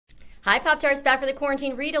Hi, Pop-Tarts, back for the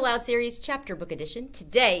Quarantine Read Aloud series, Chapter Book Edition.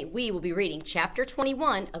 Today, we will be reading Chapter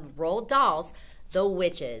 21 of Roald Dahl's The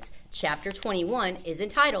Witches. Chapter 21 is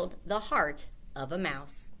entitled The Heart of a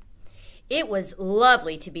Mouse. It was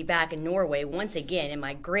lovely to be back in Norway once again in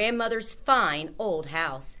my grandmother's fine old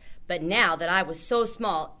house. But now that I was so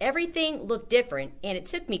small, everything looked different, and it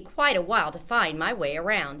took me quite a while to find my way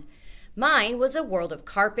around. Mine was a world of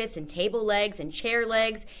carpets and table legs and chair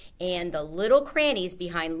legs and the little crannies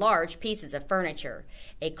behind large pieces of furniture.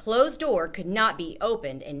 A closed door could not be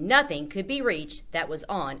opened and nothing could be reached that was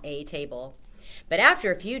on a table. But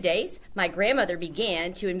after a few days, my grandmother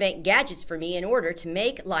began to invent gadgets for me in order to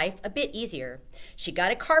make life a bit easier. She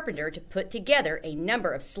got a carpenter to put together a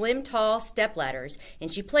number of slim, tall stepladders,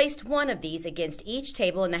 and she placed one of these against each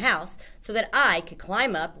table in the house so that I could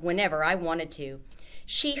climb up whenever I wanted to.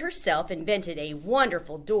 She herself invented a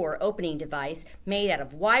wonderful door opening device made out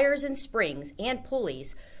of wires and springs and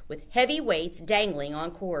pulleys with heavy weights dangling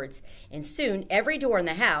on cords, and soon every door in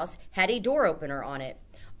the house had a door opener on it.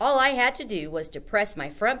 All I had to do was to press my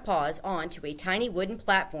front paws onto a tiny wooden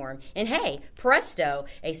platform, and hey, presto,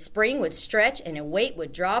 a spring would stretch and a weight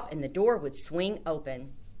would drop and the door would swing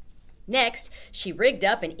open. Next, she rigged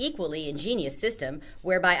up an equally ingenious system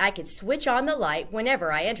whereby I could switch on the light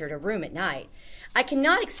whenever I entered a room at night. I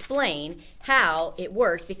cannot explain how it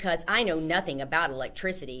worked because I know nothing about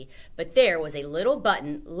electricity, but there was a little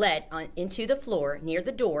button let into the floor near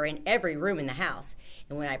the door in every room in the house,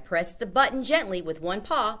 and when I pressed the button gently with one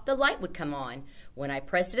paw, the light would come on. When I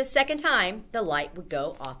pressed it a second time, the light would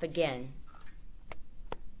go off again.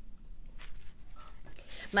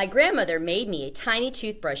 My grandmother made me a tiny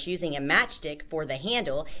toothbrush using a matchstick for the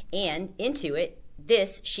handle, and into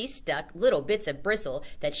this she stuck little bits of bristle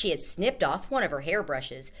that she had snipped off one of her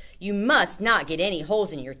hairbrushes. "You must not get any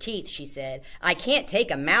holes in your teeth," she said. "I can't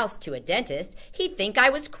take a mouse to a dentist. He'd think I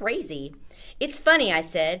was crazy." "It's funny," I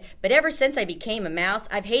said, "but ever since I became a mouse,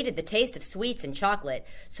 I've hated the taste of sweets and chocolate,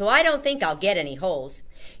 so I don't think I'll get any holes."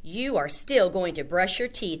 "You are still going to brush your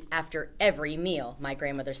teeth after every meal," my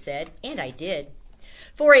grandmother said, and I did.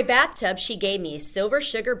 For a bathtub, she gave me a silver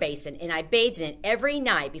sugar basin, and I bathed in it every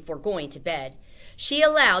night before going to bed. She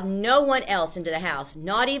allowed no one else into the house,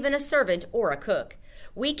 not even a servant or a cook.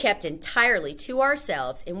 We kept entirely to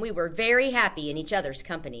ourselves, and we were very happy in each other's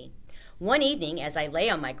company. One evening, as I lay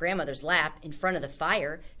on my grandmother's lap in front of the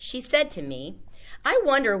fire, she said to me, "I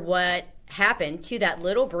wonder what happened to that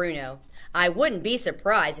little Bruno. I wouldn't be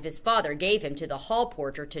surprised if his father gave him to the hall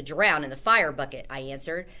porter to drown in the fire bucket," I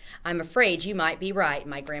answered. "I'm afraid you might be right,"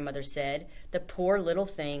 my grandmother said. "The poor little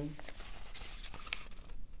thing."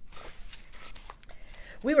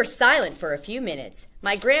 We were silent for a few minutes,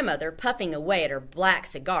 my grandmother puffing away at her black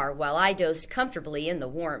cigar while I dozed comfortably in the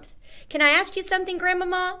warmth. "Can I ask you something,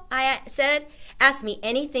 Grandmama?" I said. "Ask me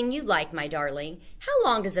anything you like, my darling. How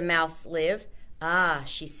long does a mouse live?" "Ah,"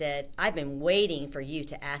 she said, "I've been waiting for you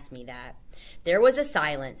to ask me that." There was a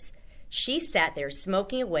silence. She sat there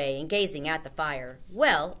smoking away and gazing at the fire.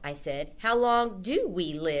 "Well," I said, "how long do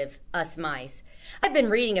we live, us mice?" "I've been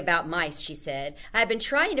reading about mice," she said. "I've been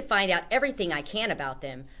trying to find out everything I can about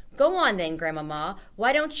them." "Go on then, Grandmama.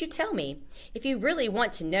 Why don't you tell me?" "If you really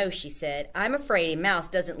want to know," she said, "I'm afraid a mouse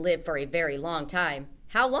doesn't live for a very long time."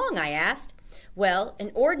 "How long?" I asked. "Well,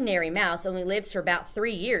 an ordinary mouse only lives for about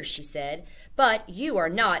 3 years," she said. "But you are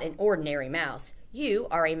not an ordinary mouse. You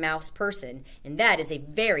are a mouse person, and that is a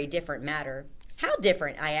very different matter." "How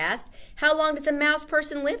different?" I asked. "How long does a mouse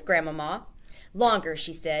person live, Grandmama?" "Longer,"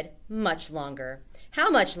 she said. "Much longer." "How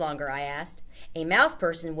much longer?" I asked. "A mouse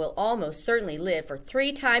person will almost certainly live for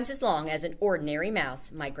 3 times as long as an ordinary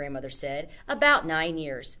mouse," my grandmother said. "About 9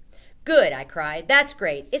 years." "Good," I cried. "That's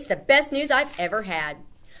great. It's the best news I've ever had."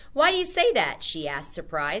 "Why do you say that?" she asked,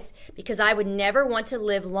 surprised. "Because I would never want to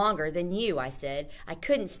live longer than you," I said. "I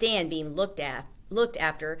couldn't stand being looked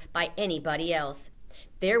after by anybody else."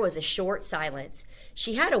 There was a short silence.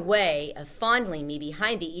 She had a way of fondling me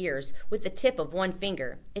behind the ears with the tip of one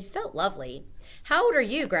finger. It felt lovely. "How old are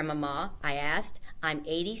you, Grandmama?" I asked. "I'm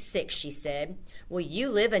 86, she said. "Will you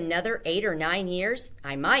live another 8 or 9 years?"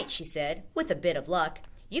 "I might," she said, "with a bit of luck."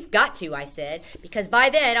 "You've got to," I said, "because by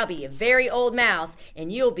then I'll be a very old mouse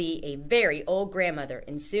and you'll be a very old grandmother,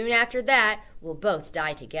 and soon after that we'll both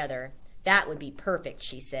die together." "That would be perfect,"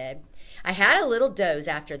 she said. I had a little doze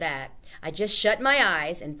after that. I just shut my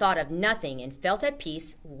eyes and thought of nothing and felt at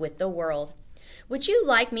peace with the world. "Would you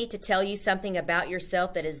like me to tell you something about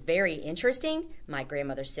yourself that is very interesting?" my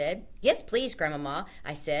grandmother said. "Yes, please, Grandmama,"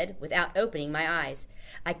 I said, without opening my eyes.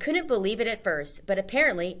 I couldn't believe it at first, but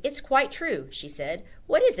apparently it's quite true, she said.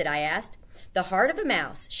 "What is it?" I asked. "The heart of a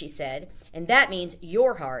mouse," she said, "and that means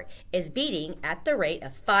your heart, is beating at the rate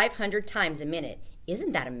of 500 times a minute.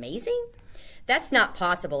 Isn't that amazing?" "That's not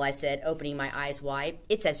possible," I said, opening my eyes wide.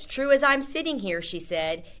 "It's as true as I'm sitting here," she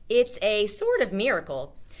said. "It's a sort of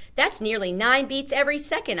miracle." "That's nearly 9 beats every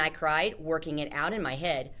second," I cried, working it out in my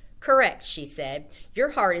head. "Correct," she said.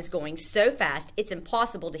 "Your heart is going so fast it's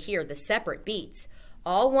impossible to hear the separate beats.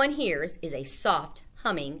 All one hears is a soft,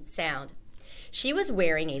 humming sound." She was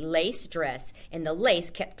wearing a lace dress, and the lace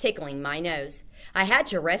kept tickling my nose. I had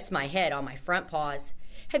to rest my head on my front paws.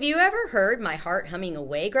 "Have you ever heard my heart humming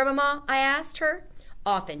away, Grandmama?" I asked her.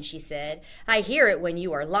 "Often," she said. "I hear it when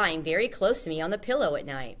you are lying very close to me on the pillow at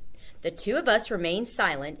night." The two of us remained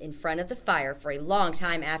silent in front of the fire for a long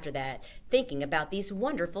time after that, thinking about these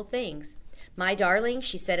wonderful things. "My darling,"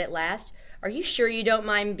 she said at last, "are you sure you don't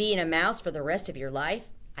mind being a mouse for the rest of your life?"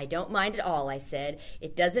 "I don't mind at all," I said.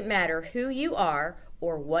 "It doesn't matter who you are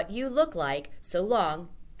or what you look like, so long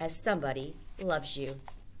as somebody loves you."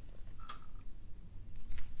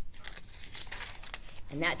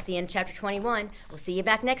 And that's the end of chapter 21. We'll see you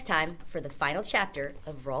back next time for the final chapter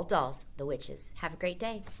of Roald Dahl's The Witches. Have a great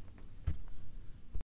day.